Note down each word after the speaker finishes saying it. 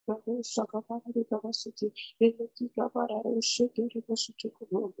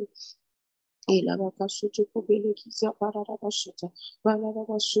Elabaka sutu kubele kiza parara bashata balara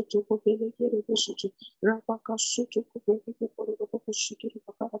basutu kubele kere basutu rabaka sutu kubele keporo koko shikiri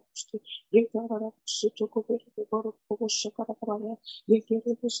bakara bustu yekara sutu kubele keporo koko shakara paraya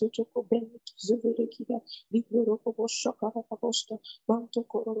yekere basutu kubele kizubele kida libero koko shakara babusta banto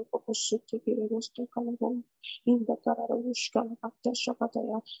koro koko sutu kere bustu kalabon inda karara ushkala bakta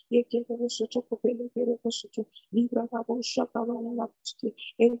shakataya yekere basutu kubele kere basutu libra babu shakara la bustu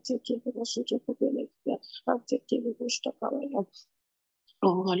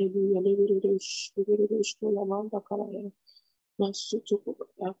Oh, hallelujah.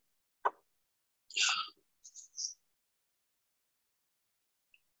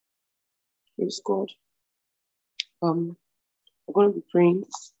 Praise God. We're going to be praying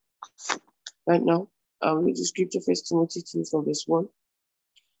right now. Read the scripture, 1 Timothy 2 from verse 1.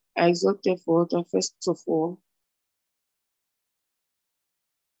 I exhort therefore that first of all,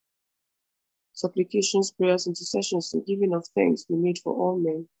 supplications, prayers, intercessions, and giving of thanks be made for all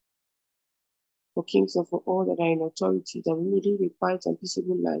men, for kings and for all that are in authority, that we may live a quiet and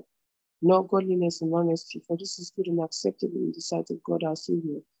peaceable life, no godliness and honesty, for this is good and acceptable in the sight of God our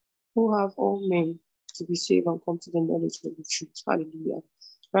Savior, who have all men to be saved and come to the knowledge of the truth. Hallelujah.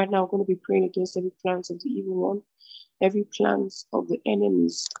 Right now, we're going to be praying against every plans of the evil one, every plans of the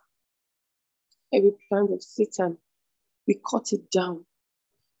enemies, every plan of Satan. We cut it down.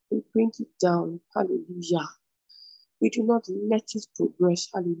 We bring it down. Hallelujah. We do not let it progress.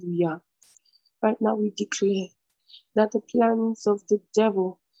 Hallelujah. Right now, we declare that the plans of the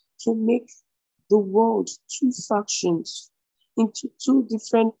devil to make the world two factions into two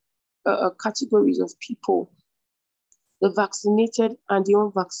different categories of people, the vaccinated and the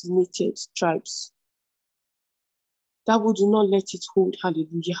unvaccinated tribes, that we do not let it hold.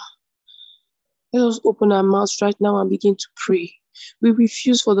 Hallelujah. Let us open our mouths right now and begin to pray. We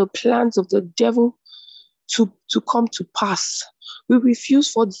refuse for the plans of the devil to come to pass. We refuse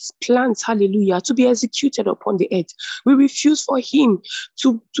for these plans, hallelujah, to be executed upon the earth. We refuse for him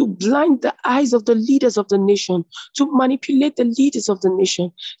to blind the eyes of the leaders of the nation, to manipulate the leaders of the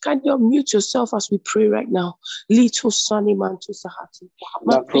nation. Can you unmute yourself as we pray right now? Little Sunny man to Sahati.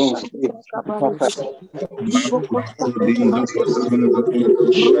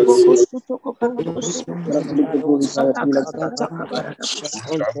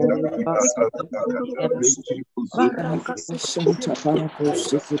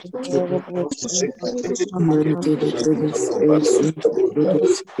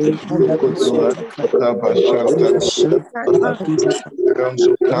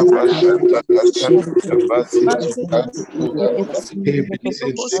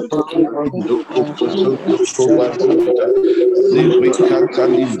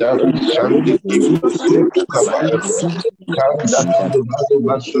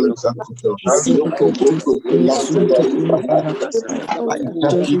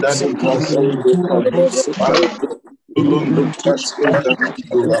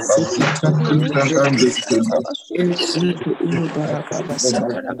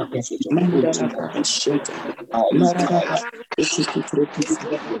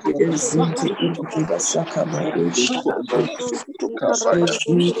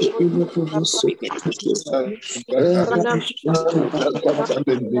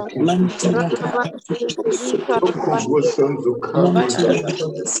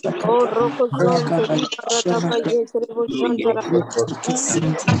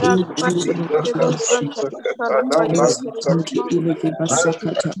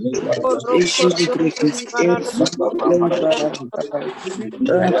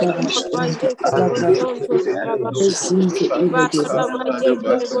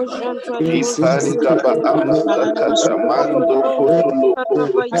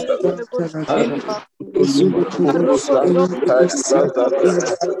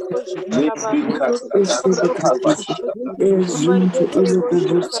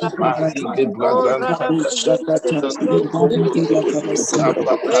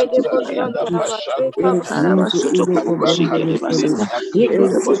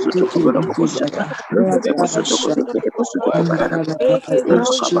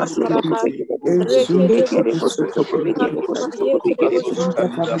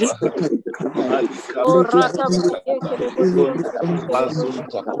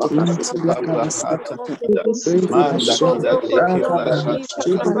 Manda kida leke brashanta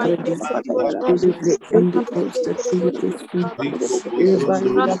Ragabaye manda Kerebozo, kida Rakabaye Kerebozo, liko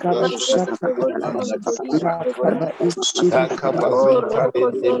bozondo Rakabaye librashanta Kerebozo, manda kida Oh, Yakabazita de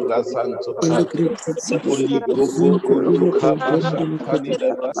Rokozondo, Brasanto Kaya, Oliko Kerebozo, Bondo Kabashanta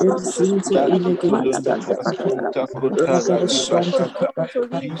Rakabaye Kerebozo, Dantolo de Brasconta Cotaga di Bashata,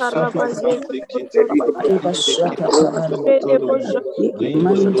 Liko Karabaye Sante Kerebozo, Kete Brasinte Kete Brocotodo,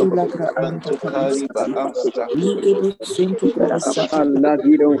 Lindo Kerebozo, do Branto Cariba Asta, Allah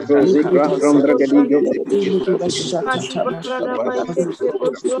gidon frozik from dragadigo. Kadi Baradabaye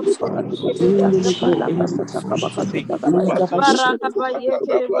Kerebozo, Barakabaye Kerebozo, Oh,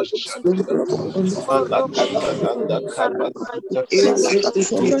 Malakatanda Karabaye Kabasita Kerebozo,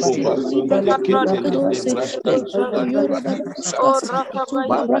 Liko Basonte Kete de Baradabaye Brasanta Kerebozo, Gada Bahanda Oh,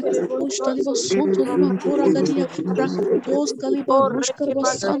 Rakabaye Kerebozo, Oh,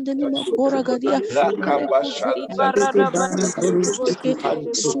 Rekebaye Rakabashanta Baradabaye Kerebozo,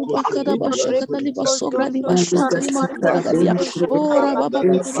 Oh, Rekebazo, Karabaye Ezinze Oh, iligres.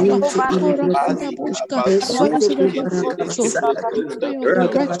 Ezinze Kerebozo,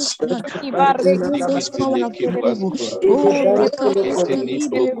 libarakasa. Ibareke Rabandula kabashana.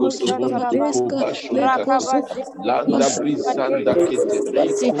 Kerebozo, Rakabaze Landa brisanda kete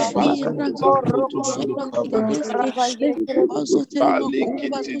liko bazonta Oh, kotolulu Rokozo, kabahanda Karabaye Kerebozo, bale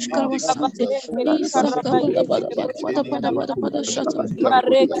kete linde Rakabaye Karabaye Kerebozo, lindo kubashanta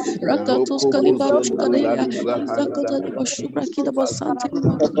Ibareke loko bozondo lali brahanda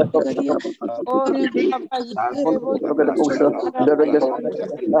Oh, Rakabaye Kerebozo,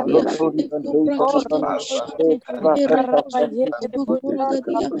 Oh, Rokozo, Karabaye Kerebozo,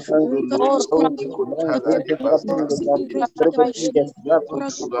 Oh, Rakabaye Kerebozo,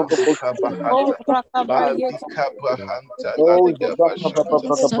 Karabaye Oh, Rakabaye Oh, Ladiga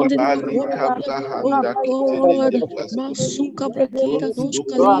Bashanta Bali Kabrahanda Kitelinde Baskondo Rondo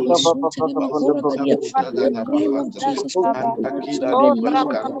Kobondo Basanta Kotagada Bahanda Andakida Oh, Libraskanto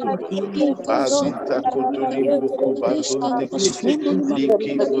Rakabaye Kerebozo, Bazita Karabaye Kotolimbuko Bazonte Kete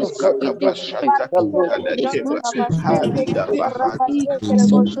Liki Broskata Bashanta Kita Lekeba Halida Bahanda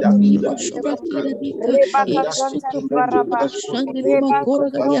Indakida Libraskanto Andakida Libraskonto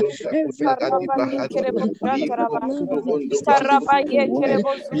Bazonta Kotagadi Bahanda Liko Bondo Baskondo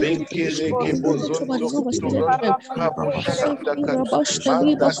Benkele Kebozondo Torondo Kabo Shandaka Manda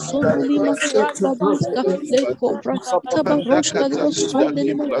Kida Libraskanto Manda Kata Kida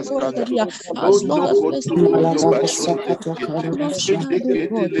Libraskanto Rondo Kotorondo Bashonte Kete Ende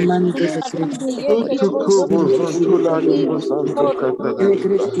Kedele Tukubo Zontola Libo Santo Katagadi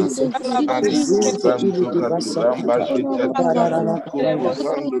Bahanda Alibo Santo Katuramba Jitati Kubo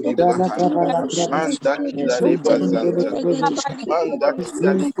Zando Librahanda Manda Kida Liba Santa Manda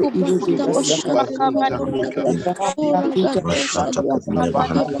Kida Libo Bazonta Kota Liko Mashata Basanta Kabila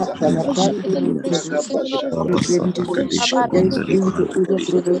Bahana Kabahanda Kabayabaha Tada Bashanta Rabasanta Kadish Kabila Bahana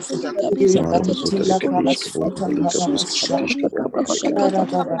Kabila Marazuta Kadish Kabila Kabila Kadish Kabila Kadish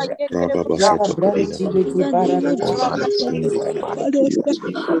Rabasata Kabila Bahana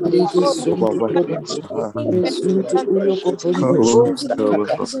Rabasanta Kabila Gila Bratila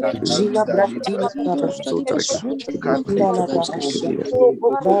Kata Kata Ndala Kobo Bahasha, Zondo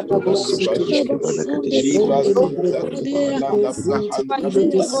Baba Kotolondo Sikiri, Bashanta Liba Ezendele, Zinta Kotalanda Ezinte Brahanda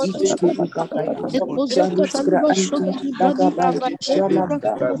Ilegesite Kiri Bakaya, Jaluskra Antu Lagabai,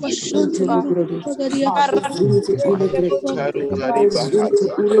 Jalabda, Shinteligredu, Ezinte Ilegredu, Karo Gari Ezinte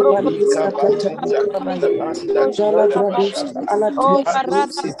Bahata Ilebalis Lika Katata Bazita Lagabai, Katalanda Kida Jalagraduska Bashata Oh, Alatis, Mando Barada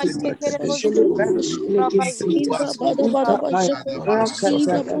Sitili, Yekerebozo, Jilibranti Ilegesite, Ikapaya,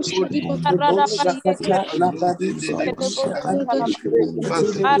 Rakatata, Barada Rebos Zakata, Labadis Yekerebozo, Katusha Antu,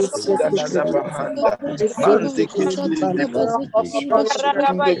 Bazinda da da da Ezinte bahanda mande Ezente ketele de Kilibalia, brascondo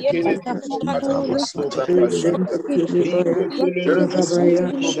Barada indekele de Yekerebozo, brascondo Ezente bashanta Kilibaya, liko tololo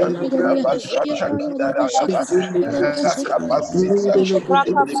Ragabaya, bozondo balika Shalabra, bashanta kidada daba Ezinde rakabasita Mundelogos,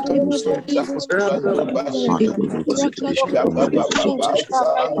 ketele de brascondo Ragabaya, bashanta liga baba baba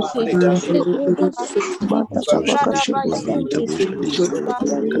sande ketele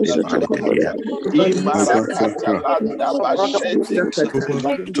Imarakata landa bashende kete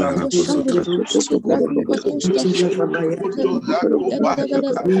Koto rako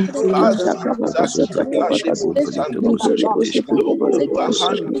bahita bazita kita libo santo loko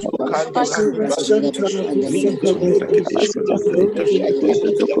bahanto kali handa bazinto liko bozondo In the name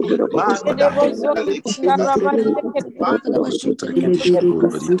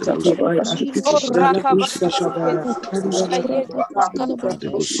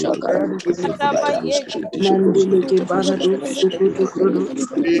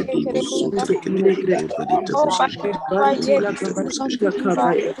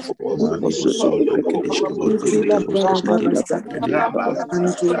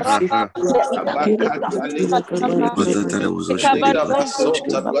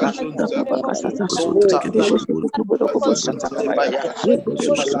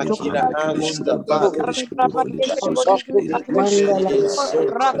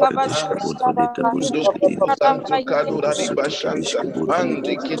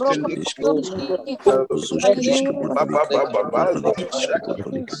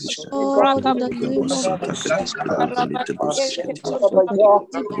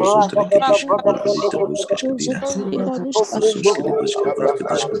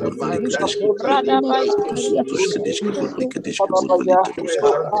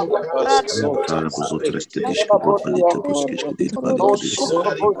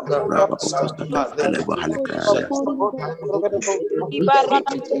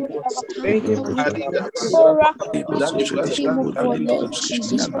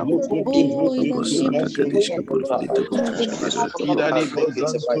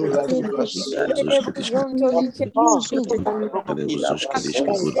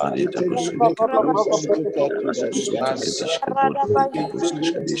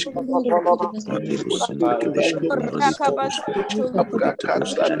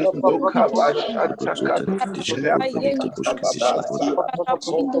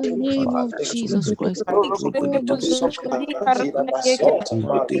of Jesus Christ.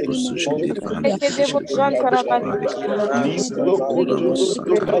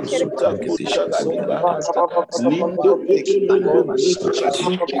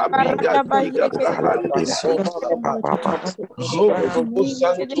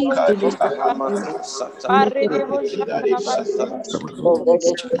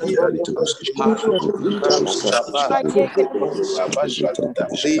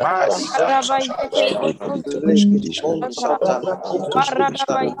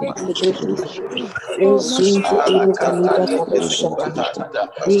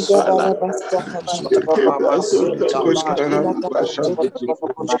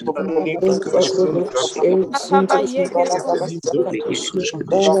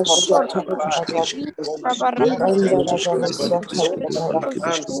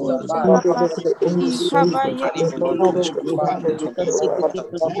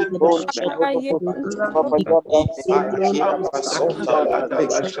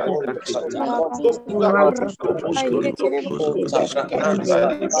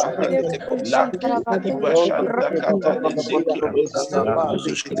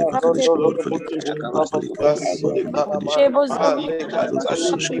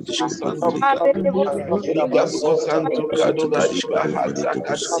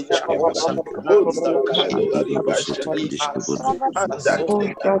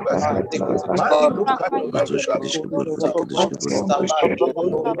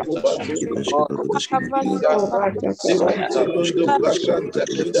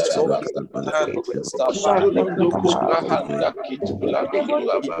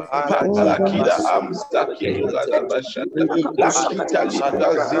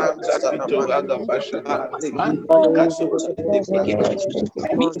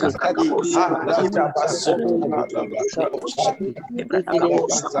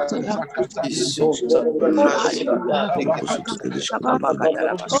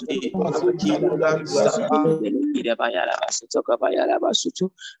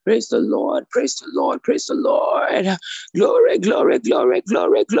 Praise the Lord, praise the Lord, praise the Lord. Glory, glory, glory,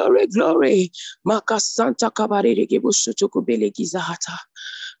 glory, glory, glory. Maka Santa Kabarere Gebusutu Kubele Gizahata.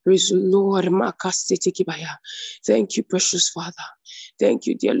 Praise the Lord. Maka Sete Kibaya. Thank you, precious Father. Thank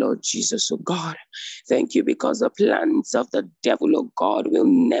you, dear Lord Jesus, oh God. Thank you because the plans of the devil, oh God, will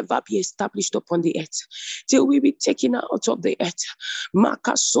never be established upon the earth till we be taken out of the earth.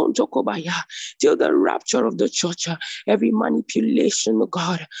 Makasonto Kobaya, till the rapture of the church, every manipulation, oh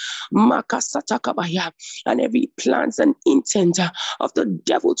God, Makasata Kabaya, and every plans and intent of the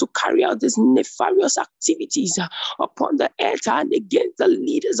devil to carry out these nefarious activities upon the earth and against the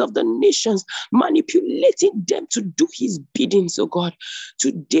leaders of the nations, manipulating them to do his bidding, oh God.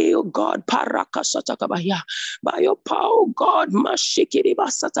 Today, oh God, Parakashatakabaya, by your power, oh God,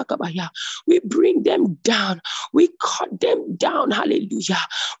 Mashikiribasatakabaya, we bring them down, we cut them down, hallelujah.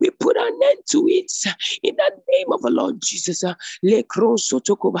 We put an end to it in the name of the Lord Jesus.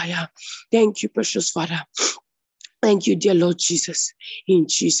 Thank you, precious Father. Thank you, dear Lord Jesus, in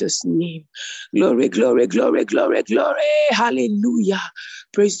Jesus' name. Glory, glory, glory, glory, glory. Hallelujah.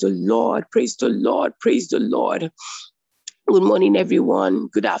 Praise the Lord, praise the Lord, praise the Lord. Good morning, everyone.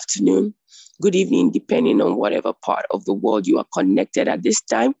 Good afternoon, good evening, depending on whatever part of the world you are connected at this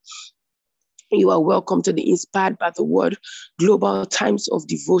time. You are welcome to the Inspired by the Word Global Times of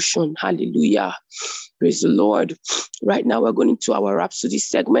Devotion. Hallelujah. Praise the Lord. Right now, we're going into our Rhapsody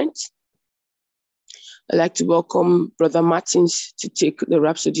segment. I'd like to welcome Brother Martins to take the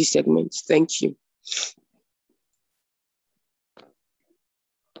Rhapsody segment. Thank you.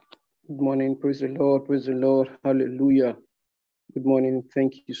 Good morning. Praise the Lord. Praise the Lord. Hallelujah. Good morning.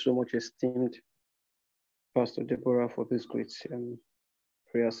 Thank you so much, esteemed Pastor Deborah, for this great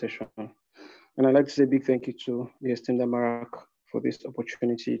prayer session. And I'd like to say a big thank you to the esteemed Amarak for this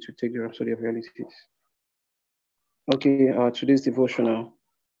opportunity to take the Rhapsody of Realities. Okay, today's devotional.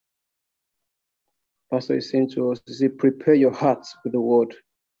 Pastor is saying to us, he said, prepare your hearts with the word.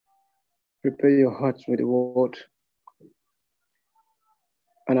 Prepare your hearts with the word.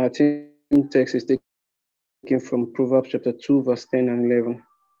 And our theme text is taken from Proverbs chapter 2, verse 10 and 11.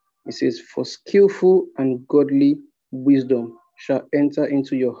 It says, for skillful and godly wisdom shall enter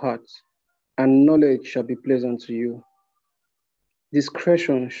into your heart, and knowledge shall be pleasant to you.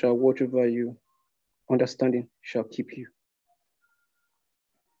 Discretion shall watch over you. Understanding shall keep you.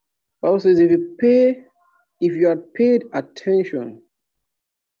 Bible says, if you had paid attention,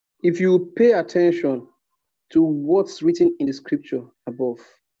 if you pay attention to what's written in the scripture above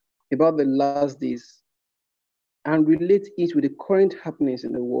about the last days and relate it with the current happenings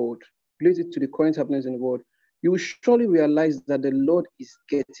in the world, relate it to the current happenings in the world, you will surely realize that the Lord is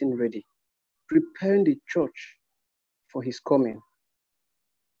getting ready, preparing the church for his coming.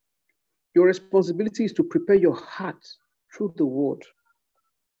 Your responsibility is to prepare your heart through the word.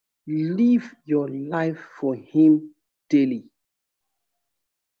 Live your life for him daily.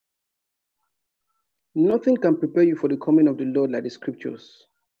 Nothing can prepare you for the coming of the Lord like the scriptures.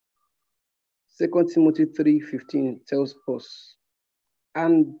 2 Timothy 3:15 tells us,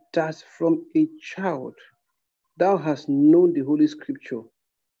 and that from a child thou hast known the Holy Scripture,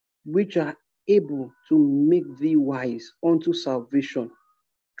 which are able to make thee wise unto salvation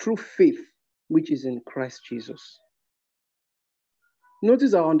through faith which is in Christ Jesus.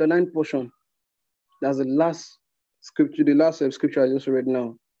 Notice our underlined portion. That's the last scripture, scripture I just read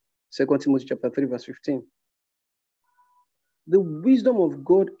now. 2 Timothy chapter 3, verse 15. The wisdom of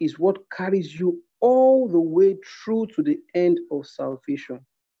God is what carries you all the way through to the end of salvation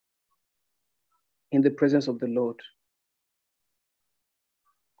in the presence of the Lord.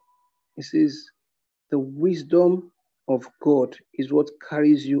 It says, the wisdom of God is what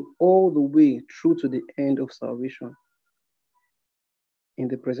carries you all the way through to the end of salvation in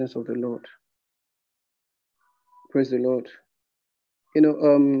the presence of the Lord. Praise the Lord.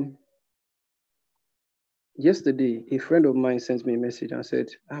 Yesterday, a friend of mine sent me a message and said,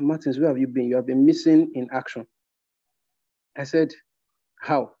 Martins, where have you been? You have been missing in action. I said,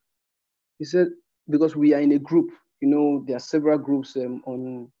 how? He said, because we are in a group. There are several groups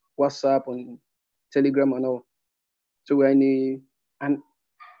on WhatsApp, on Telegram and all. So we're in an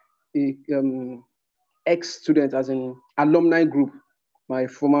ex-student, as an alumni group, my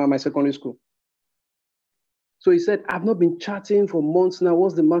secondary school. So he said, I've not been chatting for months now.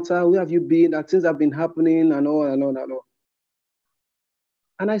 What's the matter? Where have you been? That things have been happening and all and all and all.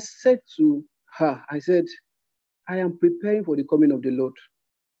 And I said to her, I said, I am preparing for the coming of the Lord.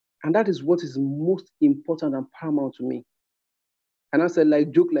 And that is what is most important and paramount to me. And I said,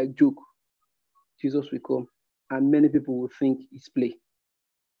 like joke, Jesus will come. And many people will think it's play.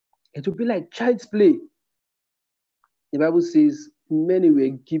 It will be like child's play. The Bible says many were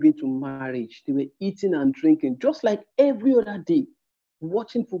given to marriage. They were eating and drinking just like every other day,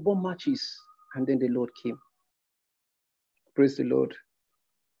 watching football matches. And then the Lord came. Praise the Lord.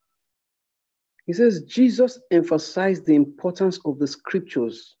 He says Jesus emphasized the importance of the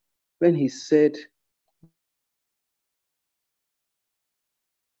scriptures when he said,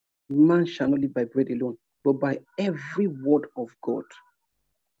 man shall not live by bread alone, but by every word of God.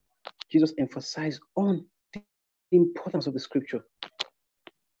 Jesus emphasized on the importance of the scripture.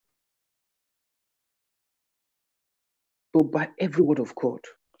 But by every word of God.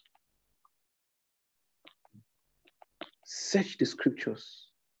 Search the scriptures.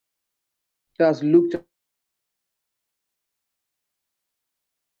 That's Luke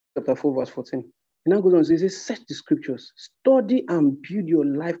chapter 4, verse 14. And now goes on and says, search the scriptures. Study and build your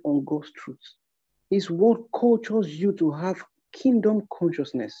life on God's truth. His word cultures you to have kingdom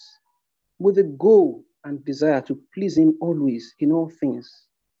consciousness with a goal and desire to please him always in all things.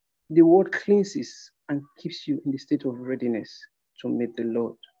 The word cleanses and keeps you in the state of readiness to meet the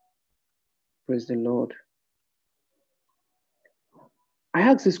Lord. Praise the Lord. I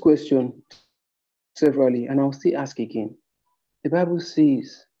asked this question severally, and I'll still ask again. The Bible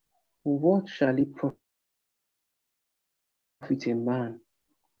says, what shall it profit a man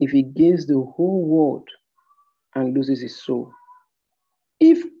if he gains the whole world and loses his soul?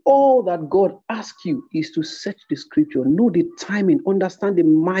 If all that God asks you is to search the scripture, know the timing, understand the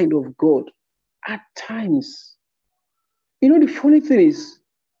mind of God, at times, the funny thing is,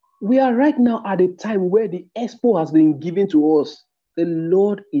 we are right now at a time where the expo has been given to us. The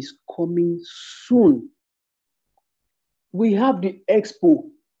Lord is coming soon. We have the expo.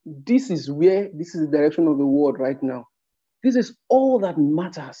 This is the direction of the world right now. This is all that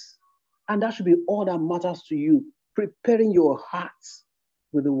matters. And that should be all that matters to you. Preparing your hearts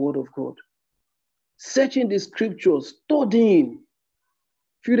with the word of God. Searching the scriptures, studying.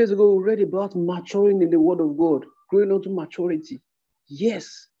 A few days ago, we read about maturing in the word of God, growing on to maturity.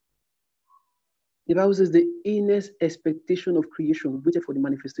 Yes. The Bible says the earnest expectation of creation waited for the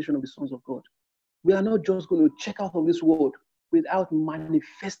manifestation of the sons of God. We are not just going to check out of this world without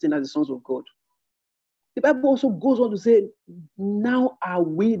manifesting as the sons of God. The Bible also goes on to say, now are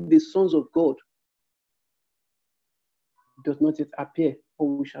we the sons of God. It does not yet appear, but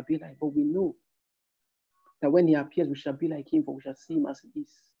we shall be like, but we know that when he appears, we shall be like him, for we shall see him as he is.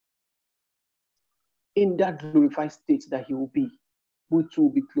 In that glorified state that he will be, we too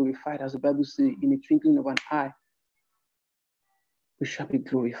will be glorified, as the Bible says, in the twinkling of an eye. We shall be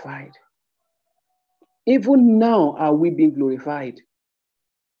glorified. Even now are we being glorified.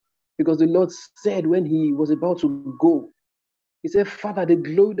 Because the Lord said when he was about to go, he said, Father, the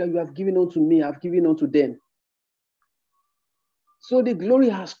glory that you have given unto me, I've given unto them. So the glory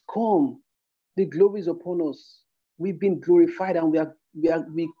has come. The glory is upon us. We've been glorified, and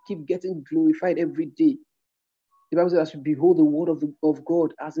we keep getting glorified every day. The Bible says, as you behold the word of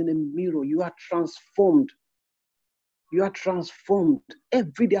God as in a mirror, you are transformed. You are transformed.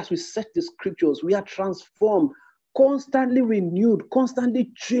 Every day as we search the scriptures, we are transformed, constantly renewed,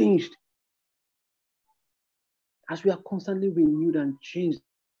 constantly changed. As we are constantly renewed and changed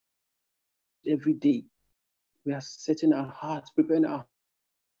every day, we are setting our hearts, preparing our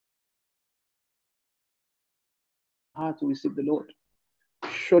heart to receive the Lord.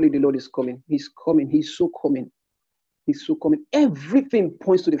 Surely the Lord is coming. He's coming. He's so coming. He's so coming. Everything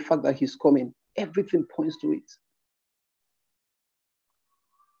points to the fact that he's coming. Everything points to it.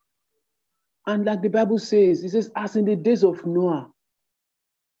 And like the Bible says, it says, as in the days of Noah.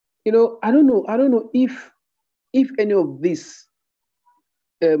 I don't know if any of this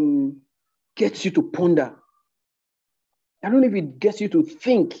gets you to ponder. I don't know if it gets you to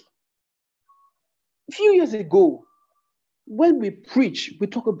think. A few years ago, when we preach, we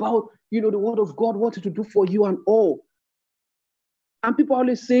talk about, the word of God, what to do for you and all. And people are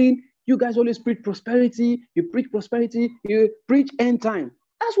always saying, you guys always preach prosperity, you preach end time.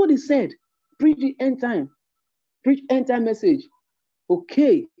 That's what he said. Preach the end time. Preach end time message.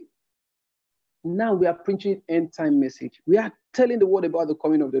 Okay. Now we are preaching end time message. We are telling the world about the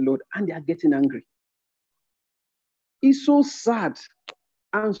coming of the Lord, and they are getting angry. It's so sad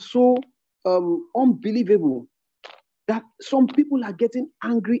and so unbelievable that some people are getting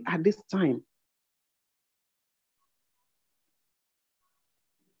angry at this time.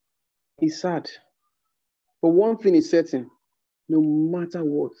 It's sad. But one thing is certain, no matter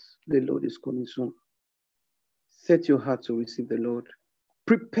what, the Lord is coming soon. Set your heart to receive the Lord.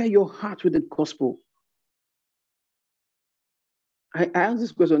 Prepare your heart with the gospel. I asked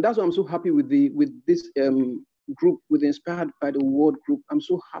this question. That's why I'm so happy with this group, with the Inspired by the Word group. I'm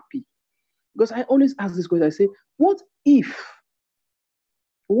so happy. Because I always ask this question. I say, what if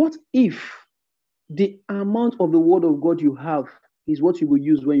the amount of the word of God you have is what you will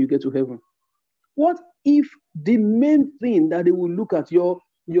use when you get to heaven? What if the main thing that they will look at your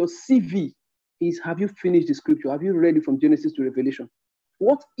CV is, have you finished the scripture? Have you read it from Genesis to Revelation?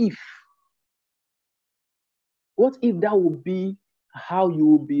 What if that would be how you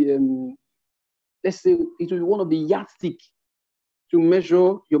will be, let's say it will be one of the yardstick to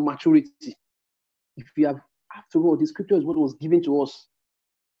measure your maturity. If you have, after all, the scripture is what was given to us.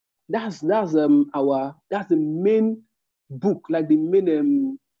 That's the main book, like the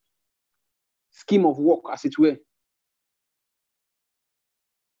main scheme of work, as it were.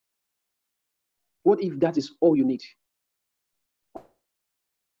 What if that is all you need?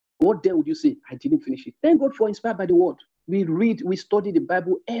 What then would you say? I didn't finish it. Thank God for Inspired by the Word. We read, we study the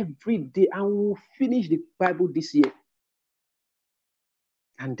Bible every day, and we'll finish the Bible this year.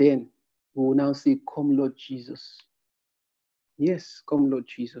 And then we will now say, come Lord Jesus. Yes, come Lord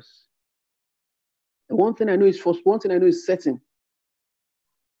Jesus. One thing I know is certain.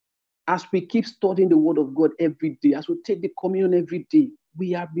 As we keep studying the word of God every day, as we take the communion every day,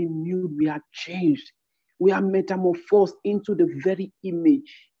 we are renewed, we are changed, we are metamorphosed into the very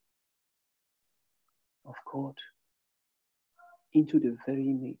image of God. Into the very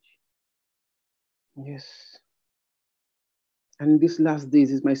image. Yes. And these last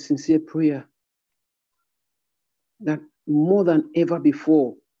days is my sincere prayer that more than ever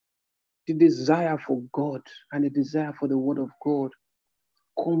before, the desire for God and the desire for the word of God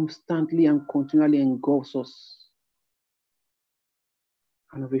constantly and continually engulfs us.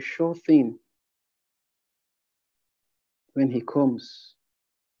 And of a sure thing, when he comes,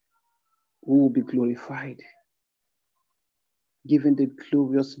 we will be glorified, given the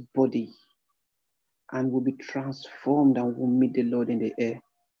glorious body, and will be transformed and will meet the Lord in the air.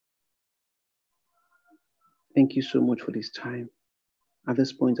 Thank you so much for this time. At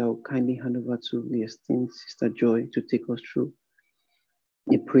this point, I will kindly hand over to the esteemed Sister Joy to take us through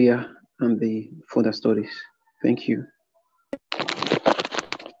the prayer and the further studies. Thank you.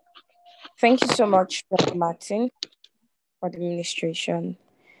 Thank you so much, Brother Martin, for the administration.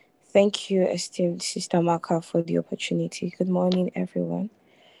 Thank you, esteemed Sister Maka, for the opportunity. Good morning, everyone.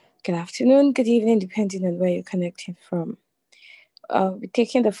 Good afternoon, good evening, depending on where you're connecting from. We're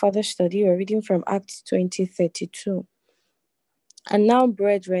taking the further study. We're reading from Acts 20:32. And now,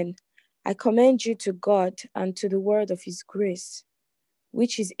 brethren, I commend you to God and to the word of his grace,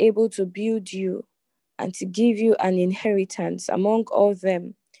 which is able to build you and to give you an inheritance among all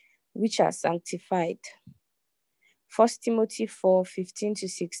them which are sanctified. 1 Timothy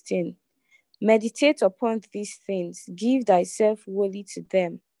 4:15-16. Meditate upon these things, give thyself wholly to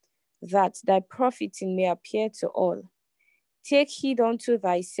them, that thy profiting may appear to all. Take heed unto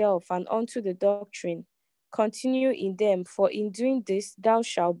thyself and unto the doctrine. Continue in them, for in doing this thou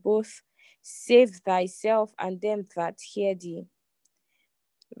shalt both save thyself and them that hear thee.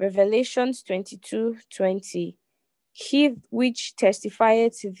 Revelations 22:20. He which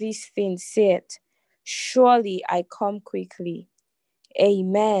testifieth to these things saith, surely I come quickly.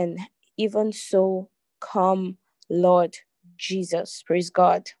 Amen. Even so, come, Lord Jesus. Praise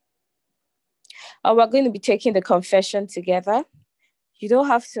God. We're going to be taking the confession together. You don't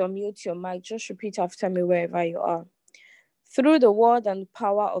have to unmute your mic. Just repeat after me wherever you are. Through the word and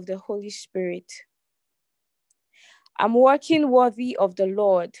power of the Holy Spirit, I'm working worthy of the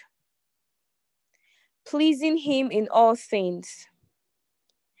Lord, pleasing him in all things,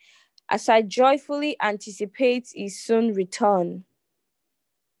 as I joyfully anticipate his soon return.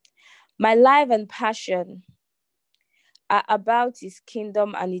 My life and passion are about his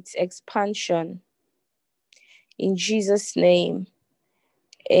kingdom and its expansion. In Jesus' name,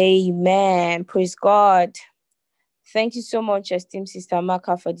 amen. Praise God. Thank you so much, esteemed Sister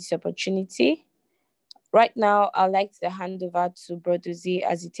Maka, for this opportunity. Right now, I'd like to hand over to Brother Z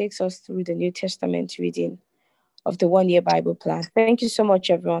as he takes us through the New Testament reading of the one-year Bible plan. Thank you so much,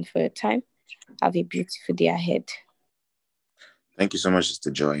 everyone, for your time. Have a beautiful day ahead. Thank you so much,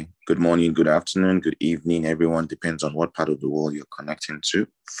 Sister Joy. Good morning, good afternoon, good evening, everyone. Depends on what part of the world you're connecting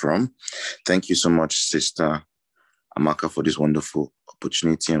from. Thank you so much, Sister Amaka, for this wonderful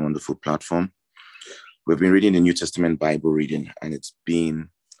opportunity and wonderful platform. We've been reading the New Testament Bible reading, and it's been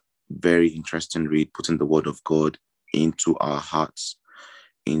very interesting read, putting the word of God into our hearts,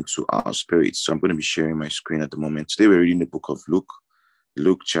 into our spirits. So I'm going to be sharing my screen at the moment. Today we're reading the book of Luke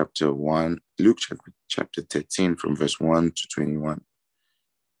chapter 13 from verse 1 to 21.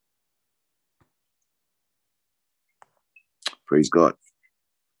 Praise God.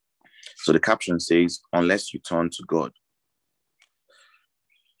 So the caption says, unless you turn to God.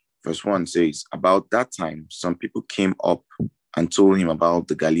 Verse 1 says, about that time, some people came up and told him about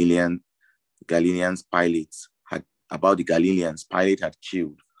the Galileans Pilate had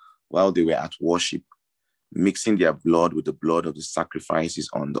killed while they were at worship, mixing their blood with the blood of the sacrifices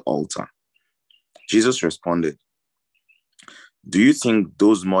on the altar. Jesus responded, do you think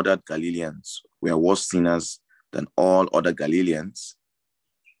those murdered Galileans were worse sinners than all other Galileans?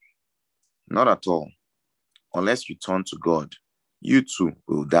 Not at all. Unless you turn to God, you too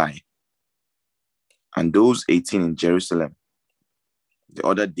will die. And those 18 in Jerusalem, the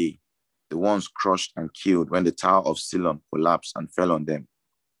other day, the ones crushed and killed when the Tower of Siloam collapsed and fell on them,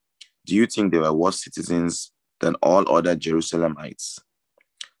 do you think they were worse citizens than all other Jerusalemites?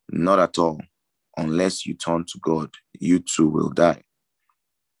 Not at all. Unless you turn to God, you too will die.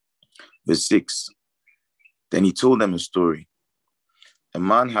 Verse 6, then he told them a story. A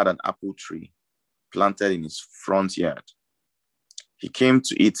man had an apple tree planted in his front yard. He came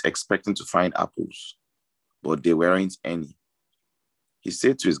to it expecting to find apples, but there weren't any. He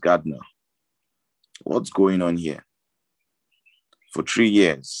said to his gardener, What's going on here? For 3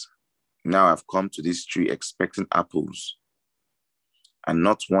 years, now I've come to this tree expecting apples, and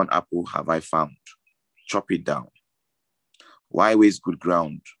not one apple have I found. Chop it down. Why waste good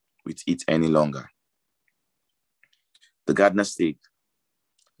ground with it any longer? The gardener said,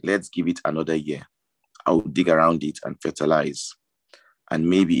 let's give it another year. I will dig around it and fertilize, and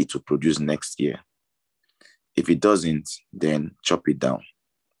maybe it will produce next year. If it doesn't, then chop it down.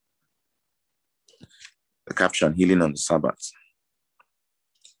 The caption, healing on the Sabbath.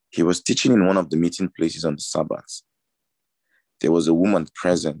 He was teaching in one of the meeting places on the Sabbath. There was a woman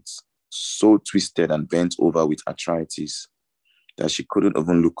present, so twisted and bent over with arthritis that she couldn't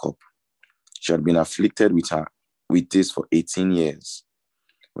even look up. She had been afflicted with this for 18 years.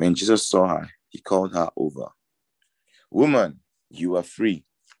 When Jesus saw her, he called her over. Woman, you are free.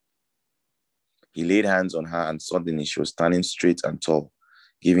 He laid hands on her, and suddenly she was standing straight and tall,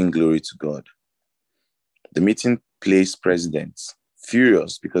 giving glory to God. The meeting place president,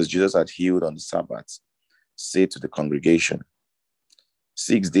 furious because Jesus had healed on the Sabbath, said to the congregation,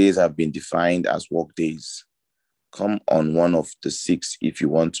 6 days have been defined as work days. Come on one of the 6 if you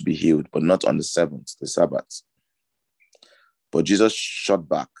want to be healed, but not on the 7th, the Sabbath. But Jesus shot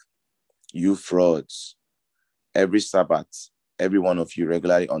back, you frauds. Every Sabbath, every one of you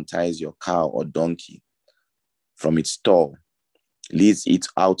regularly unties your cow or donkey from its stall, leads it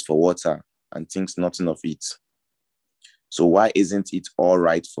out for water, and thinks nothing of it. So why isn't it all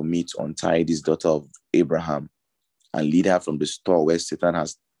right for me to untie this daughter of Abraham and lead her from the stall where Satan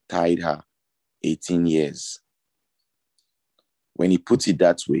has tied her 18 years? When he put it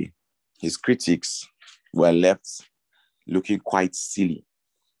that way, his critics were left looking quite silly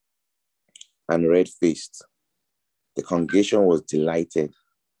and red-faced. The congregation was delighted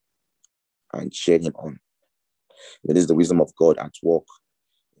and cheered him on. That is the wisdom of God at work.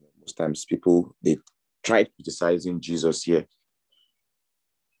 Most times people, they tried criticizing Jesus here,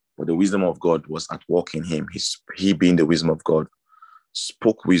 but the wisdom of God was at work in him. He being the wisdom of God,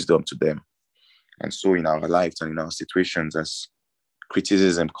 spoke wisdom to them. And so in our lives and in our situations, as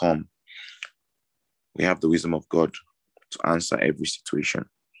criticism come, we have the wisdom of God to answer every situation.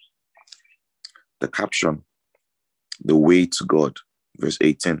 The caption, the way to God, verse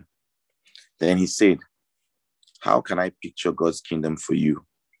 18. Then he said, how can I picture God's kingdom for you?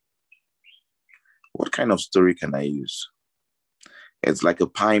 What kind of story can I use? It's like a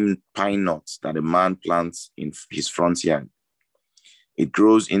pine nut that a man plants in his front yard. It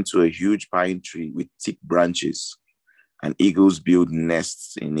grows into a huge pine tree with thick branches, and eagles build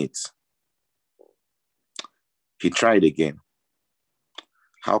nests in it. He tried again.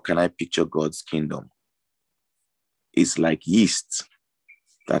 How can I picture God's kingdom? It's like yeast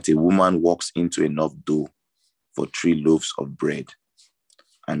that a woman walks into enough dough for 3 loaves of bread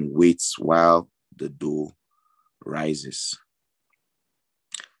and waits while the dough rises.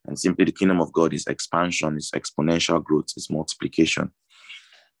 And simply the kingdom of God is expansion, is exponential growth, is multiplication.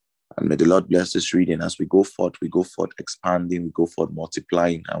 And may the Lord bless this reading as we go forth expanding, we go forth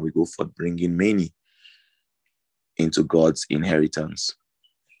multiplying, and we go forth bringing many into God's inheritance.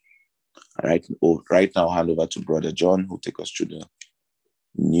 All right, right now, I'll hand over to Brother John, who will take us through the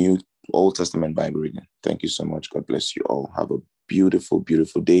New Old Testament Bible reading. Thank you so much. God bless you all. Have a beautiful,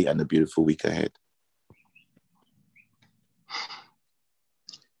 beautiful day and a beautiful week ahead.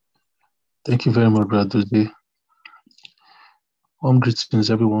 Thank you very much, Brother D.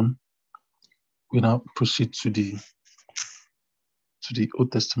 Greetings, everyone. We now proceed to the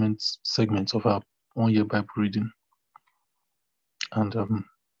Old Testament segment of our 1-year Bible reading. And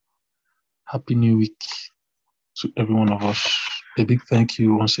Happy New Week to every one of us. A big thank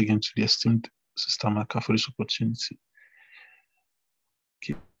you once again to the esteemed Sister Maka for this opportunity.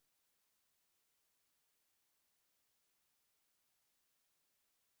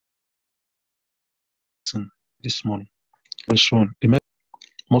 This morning. Verse 1. The men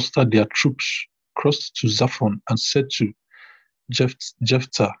mustered their troops, crossed to Zaphon, and said to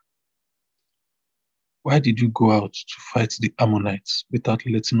Jephthah, why did you go out to fight the Ammonites without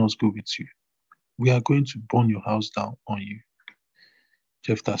letting us go with you? We are going to burn your house down on you.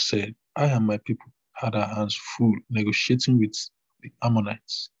 Jephthah said, I and my people had our hands full negotiating with the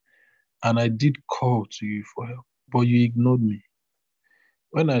Ammonites, and I did call to you for help, but you ignored me.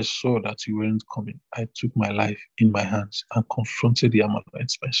 When I saw that you weren't coming, I took my life in my hands and confronted the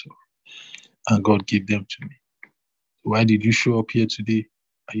Ammonites myself, and God gave them to me. Why did you show up here today?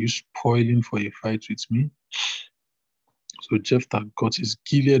 Are you spoiling for a fight with me? So Jephthah got his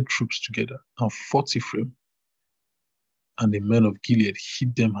Gilead troops together and fought Ephraim. And the men of Gilead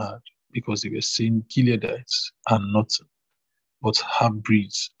hit them hard because they were saying Gileadites are nothing. but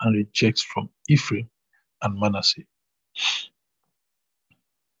half-breeds, and rejects from Ephraim and Manasseh.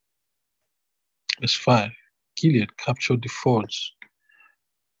 Verse 5. Gilead captured the fords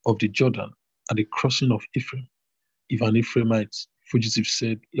of the Jordan at the crossing of Ephraim. If an Ephraimite fugitive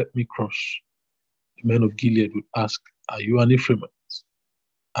said, "Let me cross," the men of Gilead would ask, "Are you an Ephraimite?"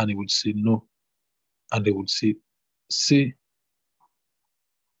 And he would say, "No." And they would say, "Say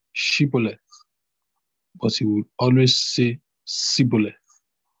Shibboleth." But he would always say Sibboleth.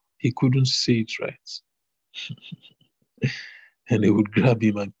 He couldn't say it right. And they would grab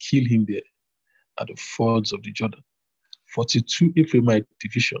him and kill him there at the fords of the Jordan. 42 Ephraimite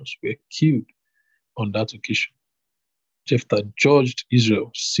divisions were killed on that occasion. Jephthah judged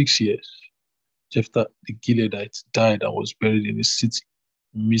Israel 6 years. Jephthah the Gileadite died and was buried in the city,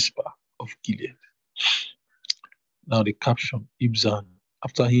 Mizpah of Gilead. Now the caption, Ibzan.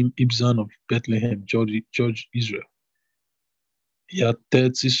 After him, Ibzan of Bethlehem judged Israel. He had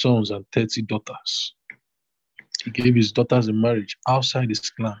 30 sons and 30 daughters. He gave his daughters in marriage outside his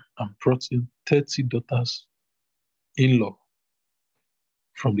clan and brought in 30 daughters-in-law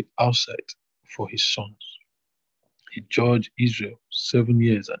from the outside for his sons. He judged Israel 7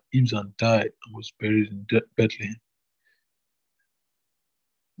 years, and Ibzan died and was buried in Bethlehem.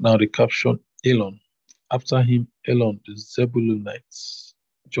 Now the caption, Elon. After him, Elon the Zebulunites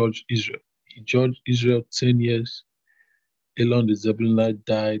judged Israel. He judged Israel 10 years. Elon the Zebulunite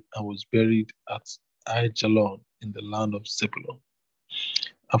died and was buried at Aijalon in the land of Zebulun.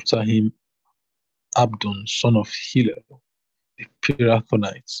 After him, Abdon, son of Hillel, the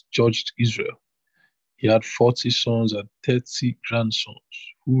Pirathonites, judged Israel. He had 40 sons and 30 grandsons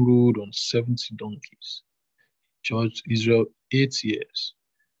who rode on 70 donkeys. He judged Israel 8 years.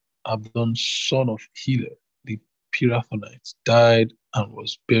 Abdon, son of Hillel, the Pirathonites, died and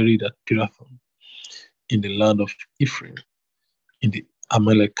was buried at Pirathon in the land of Ephraim, in the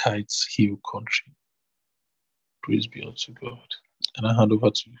Amalekites' hill country. Praise be unto God. And I hand over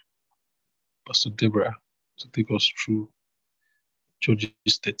to Pastor Deborah to take us through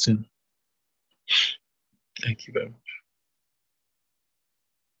Judges 13. Thank you very much.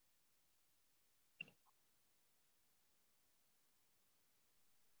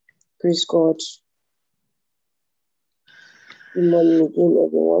 Praise God. Good morning again,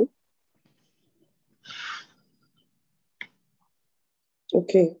 everyone.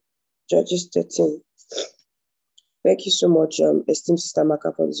 Okay, Judges 13. Thank you so much, esteemed Sister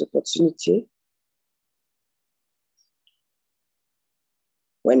Maka, for this opportunity.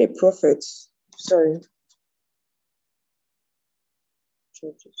 When a prophet,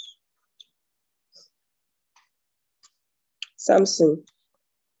 Judges. Samson.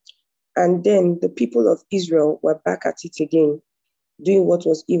 And then the people of Israel were back at it again, doing what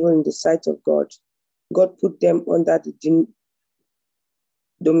was evil in the sight of God. God put them under the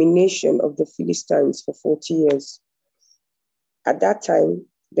domination of the Philistines for 40 years. At that time,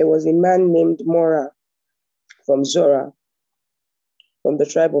 there was a man named Morah from Zorah, from the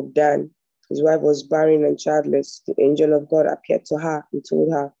tribe of Dan. His wife was barren and childless. The angel of God appeared to her and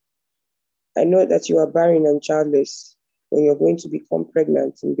told her, "I know that you are barren and childless, when you're going to become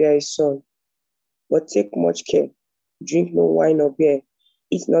pregnant and bear a son. But take much care. Drink no wine or beer.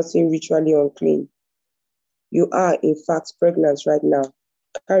 Eat nothing ritually unclean. You are, in fact, pregnant right now,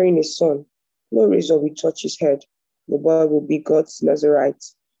 carrying a son. No razor will touch his head. The boy will be God's Nazarite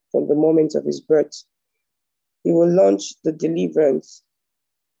from the moment of his birth. He will launch the deliverance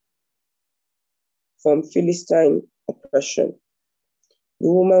from Philistine oppression."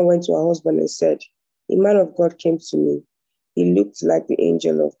 The woman went to her husband and said, "A man of God came to me. He looked like the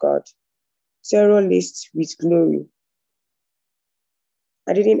angel of God, terror laced with glory.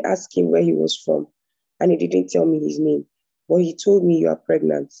 I didn't ask him where he was from, and he didn't tell me his name, but he told me, you are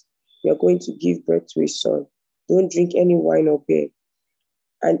pregnant. You are going to give birth to a son. Don't drink any wine or beer,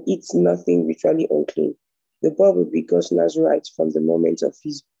 and eat nothing ritually unclean. The boy will be God's Nazarite from the moment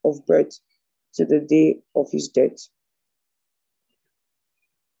of birth to the day of his death."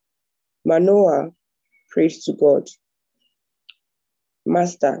 Manoah prayed to God,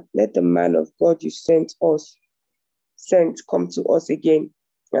 "Master, let the man of God you sent come to us again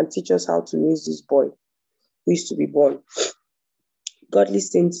and teach us how to raise this boy who is to be born." God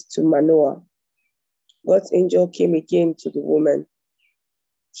listened to Manoah. God's angel came again to the woman.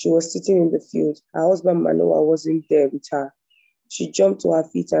 She was sitting in the field. Her husband Manoah wasn't there with her. She jumped to her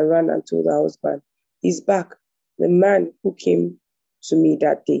feet and ran and told her husband, "He's back, the man who came to me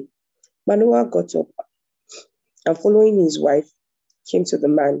that day." Manoah got up and, following his wife, came to the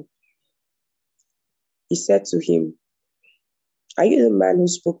man. He said to him, "Are you the man who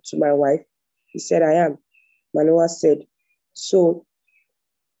spoke to my wife?" He said, "I am." Manoah said, So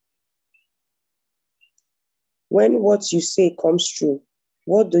when what you say comes true,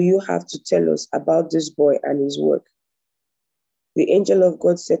 what do you have to tell us about this boy and his work? The angel of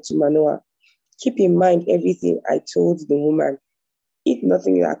God said to Manoah, keep in mind everything I told the woman. Eat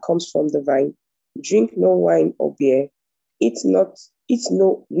nothing that comes from the vine. Drink no wine or beer. Eat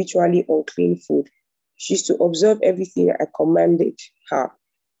no ritually unclean food. She's to observe everything I commanded her.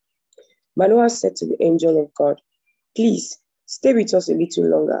 Manoah said to the angel of God, please stay with us a little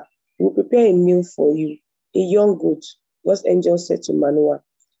longer. We'll prepare a meal for you, a young goat. God's angel said to Manoah,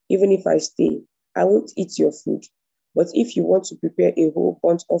 even if I stay, I won't eat your food. But if you want to prepare a whole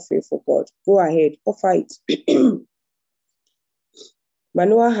burnt offering for God, go ahead, offer it.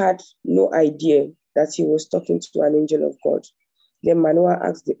 Manoah had no idea that he was talking to an angel of God. Then Manoah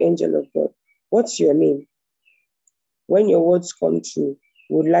asked the angel of God, what's your name? When your words come true,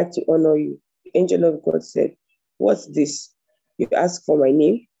 we would like to honor you. The angel of God said, what's this? You ask for my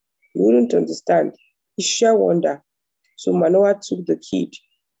name? You wouldn't understand. It's sheer wonder. So Manoah took the kid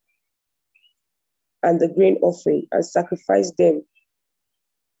and the grain offering and sacrificed them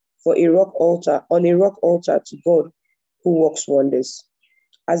on a rock altar to God who works wonders.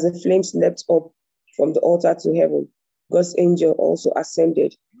 As the flames leapt up from the altar to heaven, God's angel also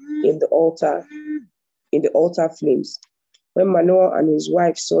ascended in the altar flames. When Manoah and his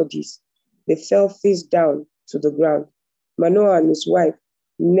wife saw this, they fell face down to the ground. Manoah and his wife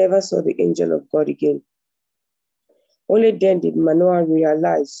never saw the angel of God again. Only then did Manoah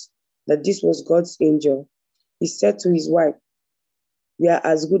realize that this was God's angel. He said to his wife, we are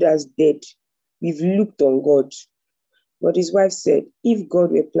as good as dead. We've looked on God. But his wife said, if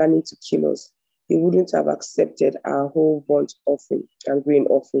God were planning to kill us, he wouldn't have accepted our whole burnt offering and grain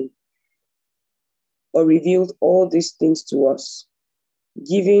offering, or revealed all these things to us,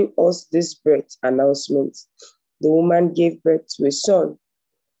 giving us this birth announcement. The woman gave birth to a son.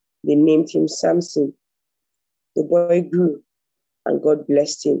 They named him Samson. The boy grew, and God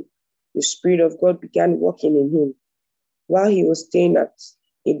blessed him. The Spirit of God began working in him while he was staying at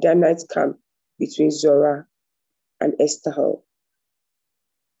a Danite camp between Zorah and Eshtaol.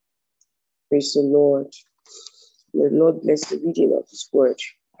 Praise the Lord. May the Lord bless the reading of his word.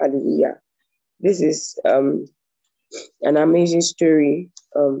 Hallelujah. This is an amazing story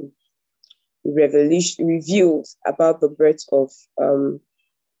revealed about the birth of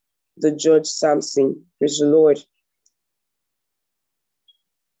the judge Samson. Praise the Lord.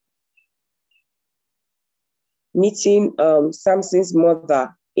 Meeting Samson's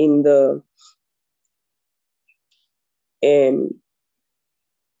mother in the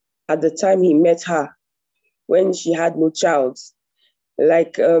at the time he met her when she had no child.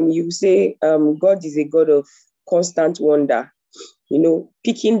 Like you say, God is a God of constant wonder. You know,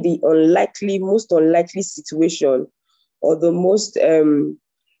 picking the most unlikely situation, or the most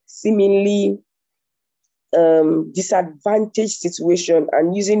seemingly disadvantaged situation,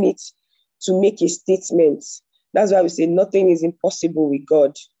 and using it to make a statement. That's why we say nothing is impossible with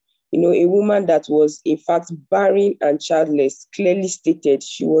God. You know, a woman that was in fact barren and childless clearly stated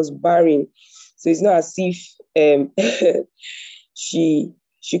she was barren. So it's not as if she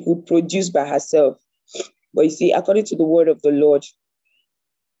could produce by herself. But you see, according to the word of the Lord,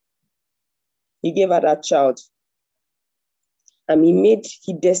 he gave her that child. And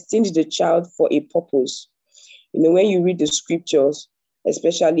he destined the child for a purpose. You know, when you read the scriptures,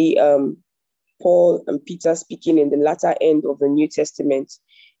 especially Paul and Peter speaking in the latter end of the New Testament,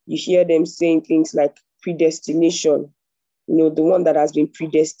 you hear them saying things like predestination, you know, the one that has been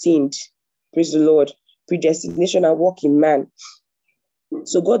predestined. Praise the Lord. Predestination and work in man.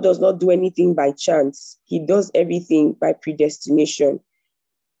 So God does not do anything by chance. He does everything by predestination.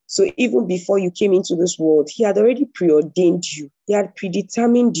 So even before you came into this world, he had already preordained you. He had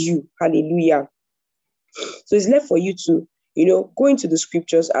predetermined you. Hallelujah. So it's left for you to, you know, go into the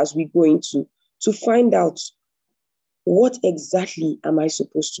scriptures as we go into to find out what exactly am I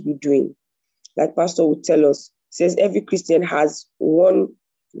supposed to be doing. Like Pastor would tell us, says every Christian has one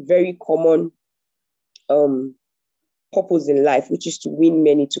very common purpose in life, which is to win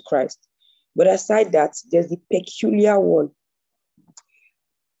many to Christ. But aside that, there's the peculiar one.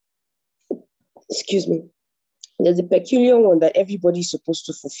 Excuse me. There's a peculiar one that everybody's supposed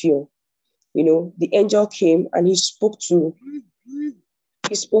to fulfill. You know, the angel came and he spoke to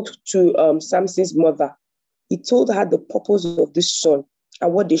Samson's mother. He told her the purpose of this son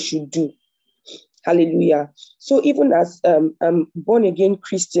and what they should do. Hallelujah. So even as born again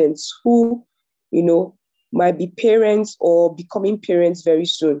Christians who, you know, might be parents or becoming parents very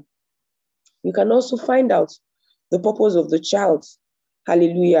soon, you can also find out the purpose of the child.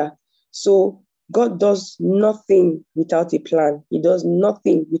 Hallelujah. So God does nothing without a plan. He does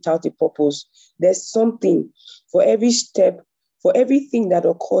nothing without a purpose. There's something for every step, for everything that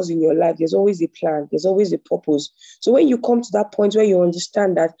occurs in your life. There's always a plan. There's always a purpose. So when you come to that point where you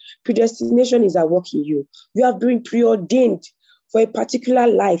understand that predestination is at work in you, you have been preordained for a particular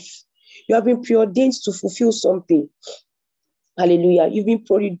life. You have been preordained to fulfill something. Hallelujah. You've been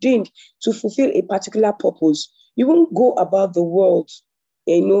preordained to fulfill a particular purpose. You won't go about the world,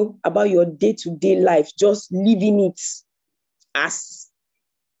 about your day-to-day life, just living it as,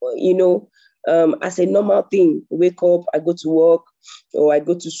 as a normal thing. Wake up, I go to work, or I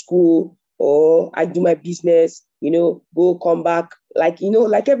go to school, or I do my business, go, come back, like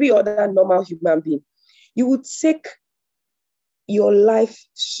every other normal human being. You would take your life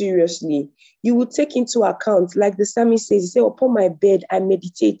seriously. You would take into account, like the psalmist says, he said, upon my bed, I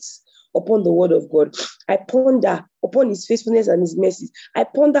meditate upon the word of God. I ponder upon his faithfulness and his mercies. I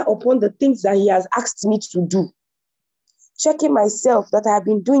ponder upon the things that he has asked me to do. Checking myself that I have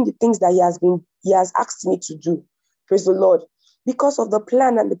been doing the things that he has asked me to do. Praise the Lord. Because of the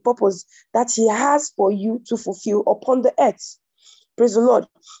plan and the purpose that he has for you to fulfill upon the earth. Praise the Lord.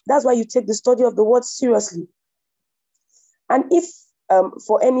 That's why you take the study of the word seriously. And if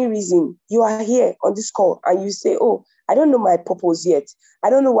for any reason you are here on this call and you say, oh, I don't know my purpose yet. I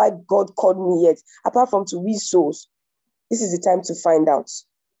don't know why God called me yet, apart from to win souls. This is the time to find out.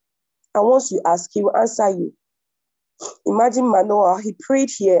 And once you ask, he will answer you. Imagine Manoah, he prayed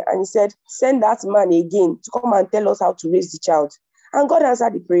here and he said, send that man again to come and tell us how to raise the child. And God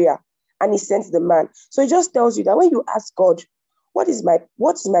answered the prayer and he sent the man. So it just tells you that when you ask God, what is my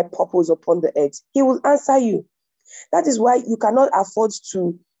purpose upon the earth? He will answer you. That is why you cannot afford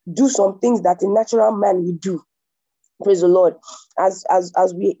to do some things that a natural man will do. Praise the Lord. As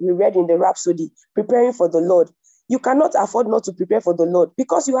we read in the Rhapsody, preparing for the Lord. You cannot afford not to prepare for the Lord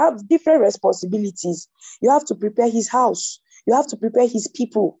because you have different responsibilities. You have to prepare his house. You have to prepare his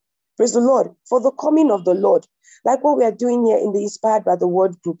people. Praise the Lord. For the coming of the Lord. Like what we are doing here in the Inspired by the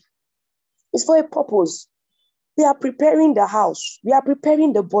Word group. It's for a purpose. We are preparing the house. We are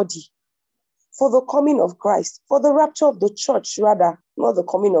preparing the body for the coming of Christ, for the rapture of the church, rather, not the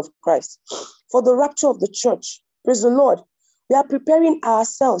coming of Christ, for the rapture of the church. Praise the Lord. We are preparing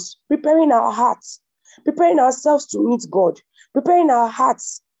ourselves, preparing our hearts, preparing ourselves to meet God, preparing our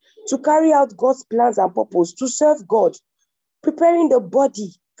hearts to carry out God's plans and purpose, to serve God, preparing the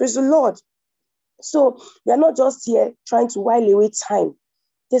body. Praise the Lord. So we are not just here trying to while away time.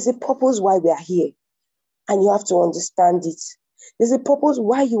 There's a purpose why we are here, and you have to understand it. There's a purpose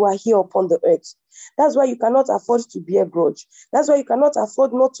why you are here upon the earth. That's why you cannot afford to bear grudge. That's why you cannot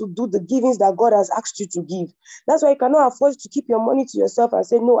afford not to do the givings that God has asked you to give. That's why you cannot afford to keep your money to yourself and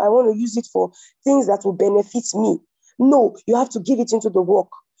say, no, I want to use it for things that will benefit me. No, you have to give it into the work.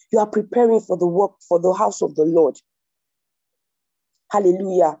 You are preparing for the work, for the house of the Lord.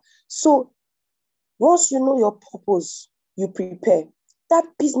 Hallelujah. So once you know your purpose, you prepare. That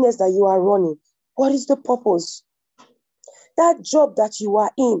business that you are running, what is the purpose? That job that you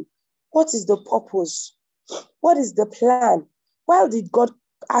are in, what is the purpose? What is the plan? Why did God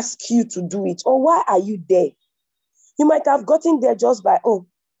ask you to do it? Or why are you there? You might have gotten there just by,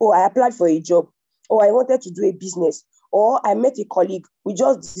 I applied for a job. Or I wanted to do a business. Or I met a colleague. We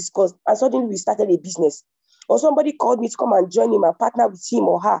just discussed and suddenly we started a business. Or somebody called me to come and join him and partner with him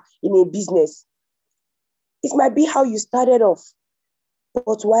or her in a business. It might be how you started off.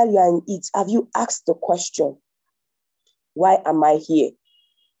 But while you are in it, have you asked the question, why am I here?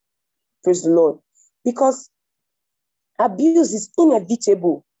 Praise the Lord. Because abuse is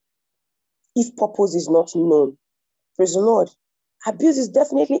inevitable if purpose is not known. Praise the Lord. Abuse is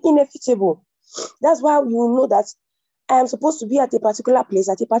definitely inevitable. That's why you will know that I am supposed to be at a particular place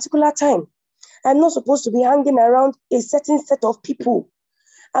at a particular time. I'm not supposed to be hanging around a certain set of people.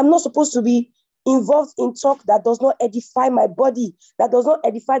 I'm not supposed to be involved in talk that does not edify my body, that does not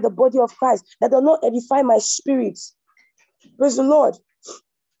edify the body of Christ, that does not edify my spirit. Praise the Lord.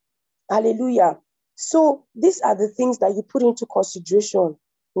 Hallelujah. So these are the things that you put into consideration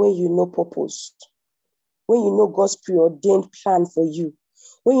when you know purpose, when you know God's preordained plan for you,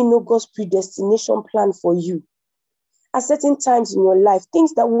 when you know God's predestination plan for you. At certain times in your life,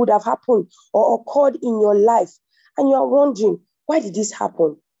 things that would have happened or occurred in your life, and you are wondering, why did this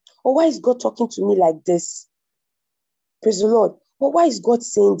happen? Or why is God talking to me like this? Praise the Lord. Or why is God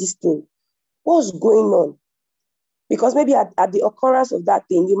saying this thing? What's going on? Because maybe at the occurrence of that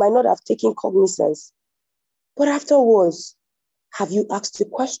thing, you might not have taken cognizance. But afterwards, have you asked the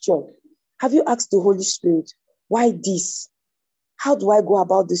question? Have you asked the Holy Spirit, why this? How do I go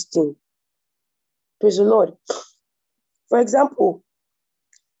about this thing? Praise the Lord. For example,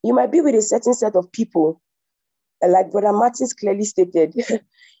 You might be with a certain set of people, like Brother Martins clearly stated,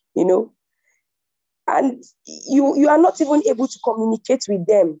 you know, and you are not even able to communicate with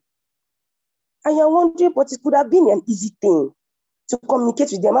them. And you're wondering, but it could have been an easy thing to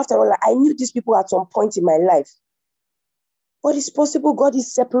communicate with them. After all, I knew these people at some point in my life. But it's possible God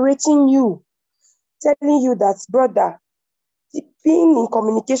is separating you, telling you that, brother, being in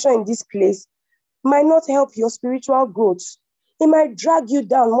communication in this place might not help your spiritual growth. It might drag you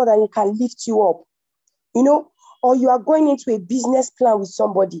down more than it can lift you up, you know, or you are going into a business plan with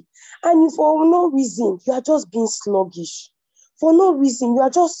somebody and for no reason, you are just being sluggish. For no reason, you are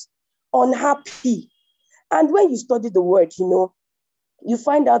just unhappy. And when you study the word, you know, you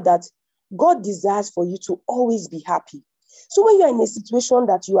find out that God desires for you to always be happy. So when you're in a situation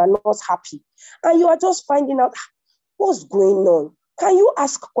that you are not happy and you are just finding out what's going on, can you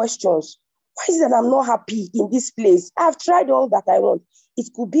ask questions? Why is it that I'm not happy in this place? I've tried all that I want.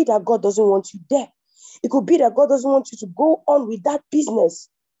 It could be that God doesn't want you there. It could be that God doesn't want you to go on with that business.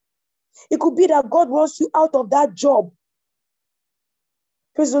 It could be that God wants you out of that job.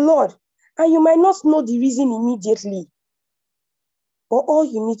 Praise the Lord. And you might not know the reason immediately. But all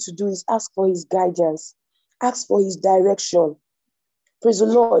you need to do is ask for his guidance. Ask for his direction. Praise the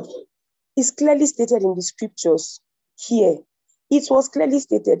Lord. It's clearly stated in the scriptures here. It was clearly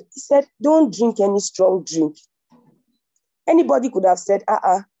stated. He said, don't drink any strong drink. Anybody could have said,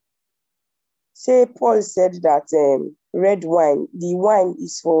 Say Paul said that red wine, the wine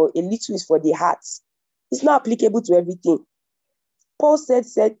is for, a little is for the heart. It's not applicable to everything. Paul said,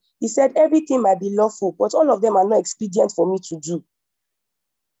 he said, everything might be lawful, but all of them are not expedient for me to do.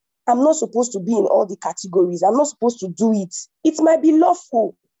 I'm not supposed to be in all the categories. I'm not supposed to do it. It might be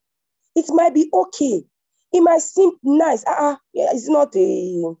lawful. It might be okay. It might seem nice. Is it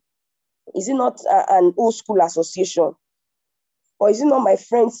not an old school association? Or is it not my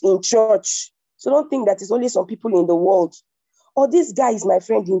friends in church? So don't think that it's only some people in the world. Or this guy is my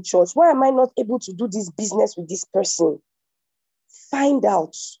friend in church. Why am I not able to do this business with this person? Find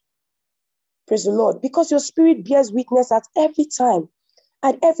out. Praise the Lord. Because your spirit bears witness at every time,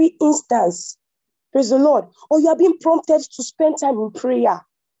 at every instance. Praise the Lord. Or you are being prompted to spend time in prayer.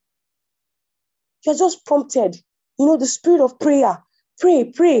 You're just prompted. You know, the spirit of prayer.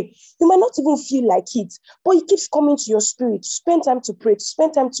 Pray. You might not even feel like it, but it keeps coming to your spirit. Spend time to pray.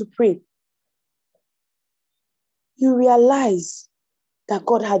 You realize that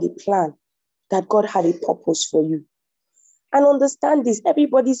God had a plan, that God had a purpose for you. And understand this,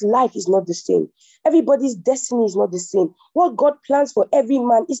 everybody's life is not the same. Everybody's destiny is not the same. What God plans for every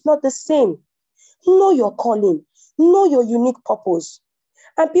man is not the same. Know your calling. Know your unique purpose.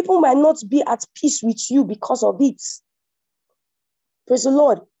 And people might not be at peace with you because of it. Praise the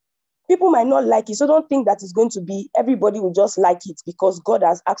Lord. People might not like it, so don't think that it's going to be, everybody will just like it because God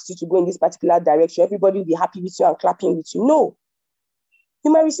has asked you to go in this particular direction. Everybody will be happy with you and clapping with you. No.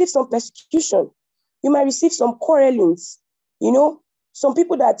 You might receive some persecution. You might receive some quarrelings. You know, some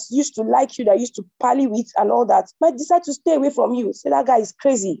people that used to like you, that used to parley with and all that, might decide to stay away from you. Say, that guy is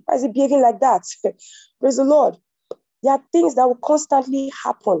crazy. Why is he behaving like that? Praise the Lord. There are things that will constantly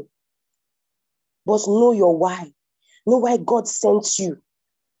happen. But know your why. Know why God sent you.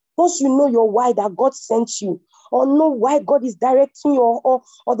 Once you know your why that God sent you, or know why God is directing you, or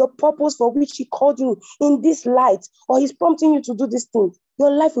the purpose for which he called you in this light, or he's prompting you to do this thing,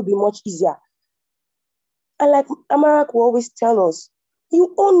 your life will be much easier. And like Amarak will always tell us,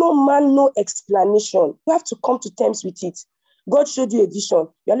 you owe no man no explanation. You have to come to terms with it. God showed you a vision.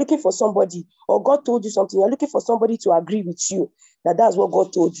 You're looking for somebody, or God told you something. You're looking for somebody to agree with you that that's what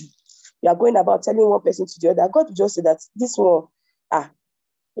God told you. You are going about telling one person to the other. God will just say that this one,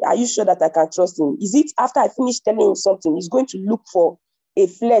 are you sure that I can trust him? Is it after I finish telling him something, he's going to look for a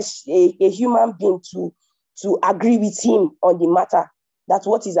flesh, a human being to agree with him on the matter? That's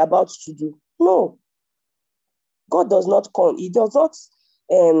what he's about to do. No. God does not come. He does not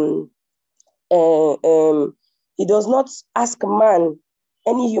he does not ask man,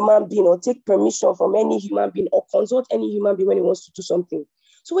 any human being, or take permission from any human being, or consult any human being when he wants to do something.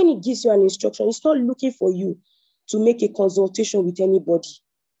 So when he gives you an instruction, he's not looking for you to make a consultation with anybody.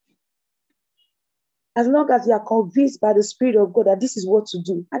 As long as you are convinced by the Spirit of God that this is what to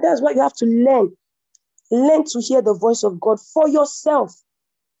do. And that's why you have to learn. Learn to hear the voice of God for yourself.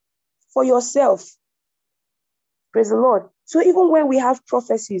 For yourself. Praise the Lord. So even when we have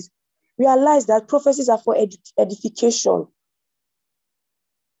prophecies, realize that prophecies are for edification.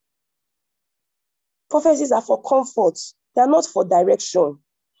 Prophecies are for comfort. They are not for direction.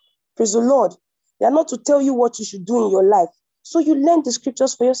 Praise the Lord. They are not to tell you what you should do in your life. So you learn the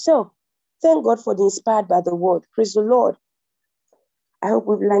scriptures for yourself. Thank God for the inspired by the word. Praise the Lord. I hope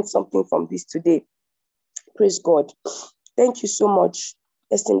we've learned something from this today. Praise God. Thank you so much,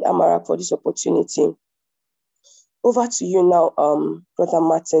 esteemed Amara, for this opportunity. Over to you now, Brother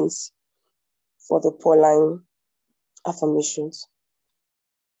Martins, for the Pauline affirmations.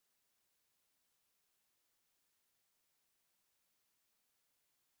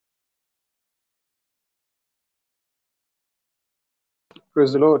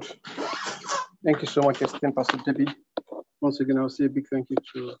 Praise the Lord. Thank you so much, esteemed Pastor Debbie. Once again, I'll say a big thank you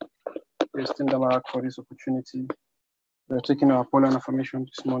to esteemed Amara for this opportunity. We're taking our Pauline affirmation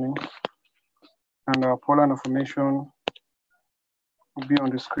this morning. And our Pauline affirmation will be on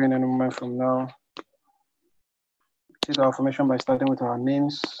the screen any moment from now. Take our affirmation by starting with our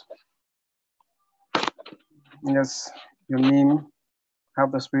names. Yes, your name,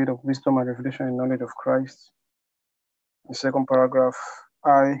 have the spirit of wisdom and revelation and knowledge of Christ. The second paragraph,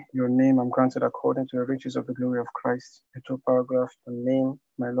 I, your name, am granted according to the riches of the glory of Christ. The third paragraph, your name,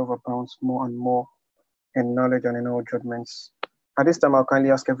 my love abounds more and more in knowledge and in all judgments. At this time, I'll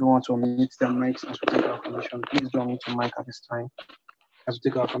kindly ask everyone to unmute their mics as we take our affirmation. Please do unmute your mic at this time as we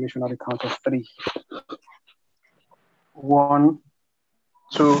take our affirmation at the count of 3. 1,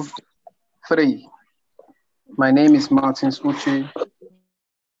 2, 3. My name is Martins Uche.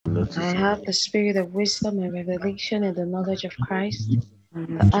 I have the spirit of wisdom and revelation and the knowledge of Christ.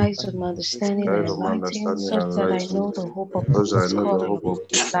 The eyes of my understanding are enlightened, such that I know the hope of His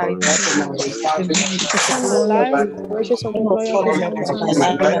calling lies within me. The life, riches of the glory of His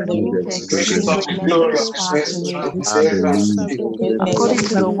I believe the exceeding greatness of His power in me, according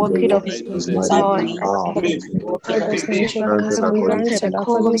to the working of His power in me. I'm granted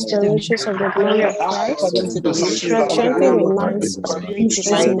according to the riches of the glory of Christ, strengthened with mind, spirit,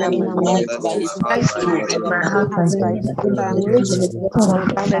 and my inner man. Christ lives in my heart and life. I am rich and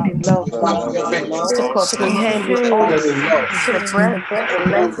abounded in love, able to comprehend with all the breadth,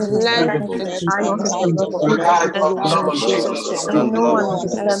 the length, and the height of the love of God. And no one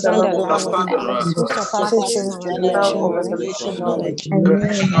understand the love of God who surpasses human love or revelation knowledge.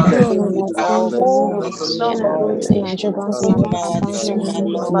 Oh, love grows in my soul,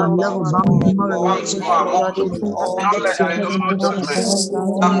 abounds more and more in knowledge and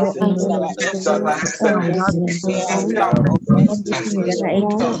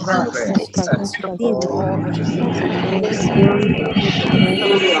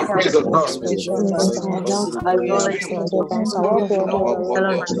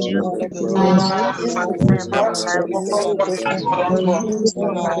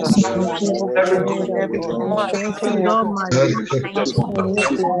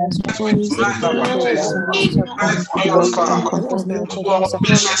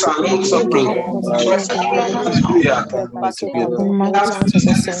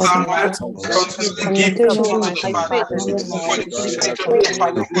communication of my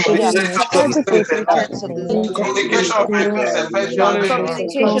faith with God, every peace in me,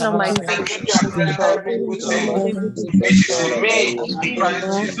 communication of my faith is effectual.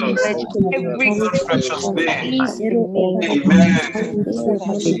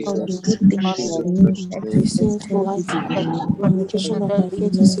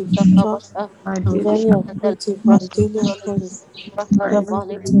 My very operative, my daily operative, every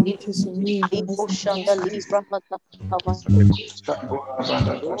activities in me in the name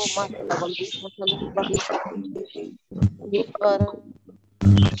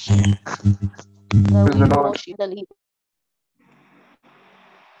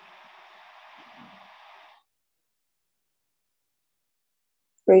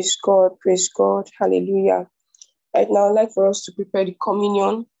Praise God, hallelujah. Right now, I'd like for us to prepare the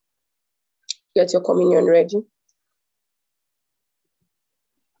communion. Get your communion ready.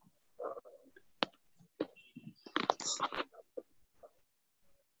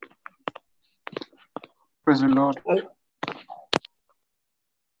 Praise the Lord.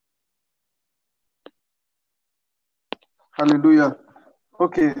 Hallelujah.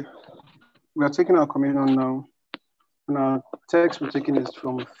 Okay, we are taking our communion now. And our text we're taking is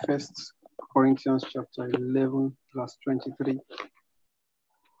from 1 Corinthians chapter 11, verse 23.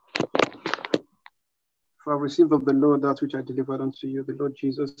 For I received of the Lord that which I delivered unto you. The Lord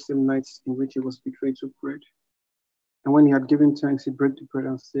Jesus, same night in which he was betrayed, took bread. And when he had given thanks, he broke the bread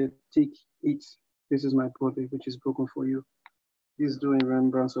and said, Take, eat. This is my body, which is broken for you. This do in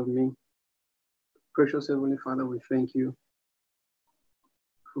remembrance of me. Precious Heavenly Father, we thank you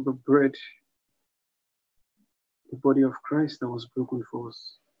for the bread, the body of Christ that was broken for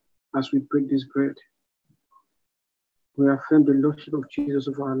us. As we break this bread, we affirm the Lordship of Jesus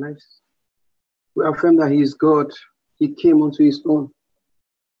over our lives. We affirm that he is God. He came unto his own,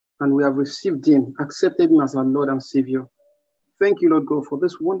 and we have received him, accepted him as our Lord and Savior. Thank you, Lord God, for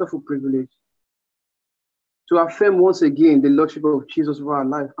this wonderful privilege to affirm once again the Lordship of Jesus over our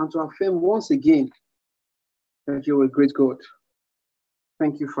life and to affirm once again that you're a great God.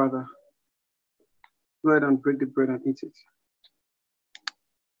 Thank you, Father. Go ahead and break the bread and eat it.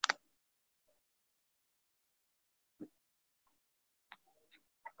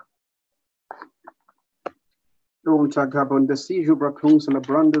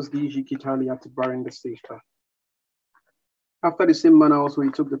 After the same manner also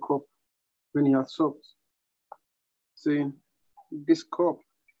he took the cup when he had supped, saying, "This cup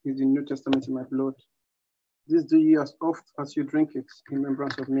is the New Testament in my blood. This do ye as oft as you drink it in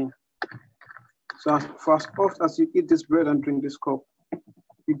remembrance of me. So as oft as you eat this bread and drink this cup,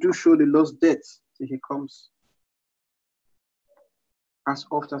 you do show the Lord's death till he comes. As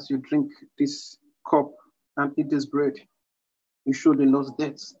oft as you drink this cup and eat this bread, you show the Lord's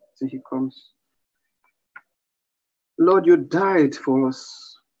death till he comes." Lord, you died for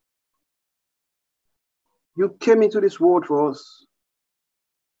us. You came into this world for us.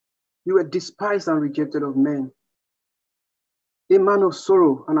 You were despised and rejected of men, a man of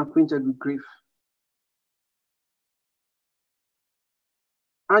sorrow and acquainted with grief.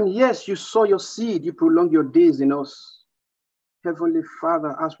 And yes, you saw your seed, you prolonged your days in us. Heavenly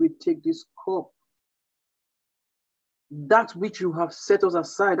Father, as we take this cup, that which you have set us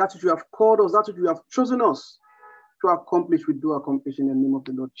aside, that which you have called us, that which you have chosen us to accomplish, we do accomplish in the name of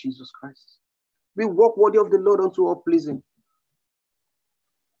the Lord Jesus Christ. We walk worthy of the Lord unto all pleasing.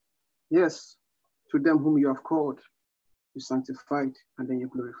 Yes, to them whom you have called, you sanctified, and then you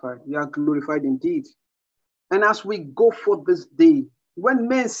glorified. We are glorified indeed. And as we go forth this day, when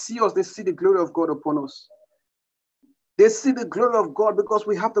men see us, they see the glory of God upon us. They see the glory of God because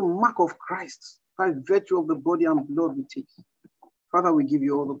we have the mark of Christ by virtue of the body and blood we take. Father, we give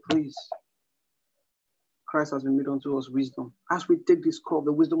you all the praise. Christ has been made unto us wisdom. As we take this cup,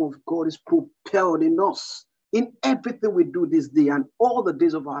 the wisdom of God is propelled in us in everything we do this day and all the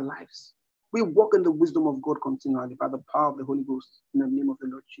days of our lives. We walk in the wisdom of God continually by the power of the Holy Ghost in the name of the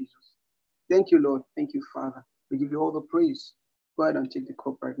Lord Jesus. Thank you, Lord. Thank you, Father. We give you all the praise. Go ahead and take the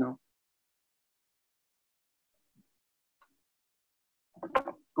cup right now.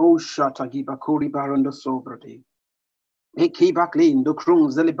 Oh, Shatagiba Kori Baranda Sobrati.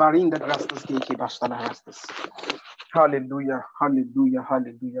 Hallelujah, hallelujah,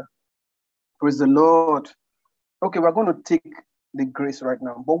 hallelujah. Praise the Lord. Okay, we're going to take the grace right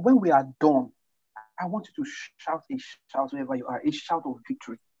now. But when we are done, I want you to shout a shout wherever you are, a shout of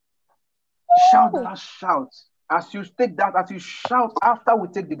victory. Shout that shout. As you take that, as you shout after we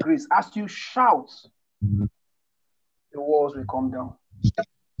take the grace, as you shout, the walls will come down.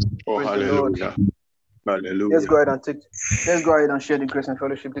 Oh, Praise hallelujah. the Lord. Hallelujah. Let's go ahead and share the grace and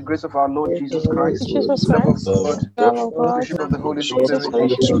fellowship. The grace of our Lord Jesus Christ, Jesus the love of Christ, God, love of the God, fellowship of the Holy sweet Spirit,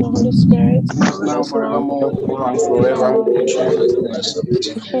 fellowship of the Holy Spirit, now and us now forevermore. and forevermore. Amen.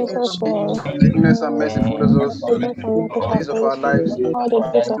 Jesus will Goodness and mercy follows us goodness and mercy all the days of follows our lives. all the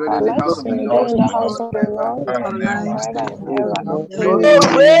days We of dwell our in the house lives, of the and we dwell Lord in the house of the forever Lord and forever and ever. ever. Amen. Glory,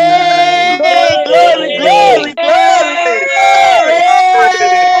 glory, glory, glory. Glory, glory, glory.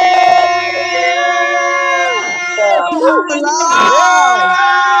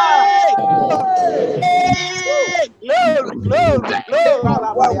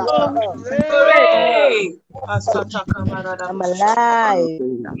 I'm alive.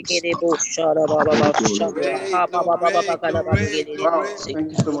 Wow.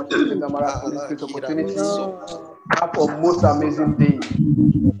 Thank you so much, Esteem Damara, for this great opportunity. Have a most amazing day.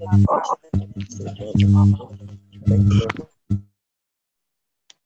 Thank you, Lord.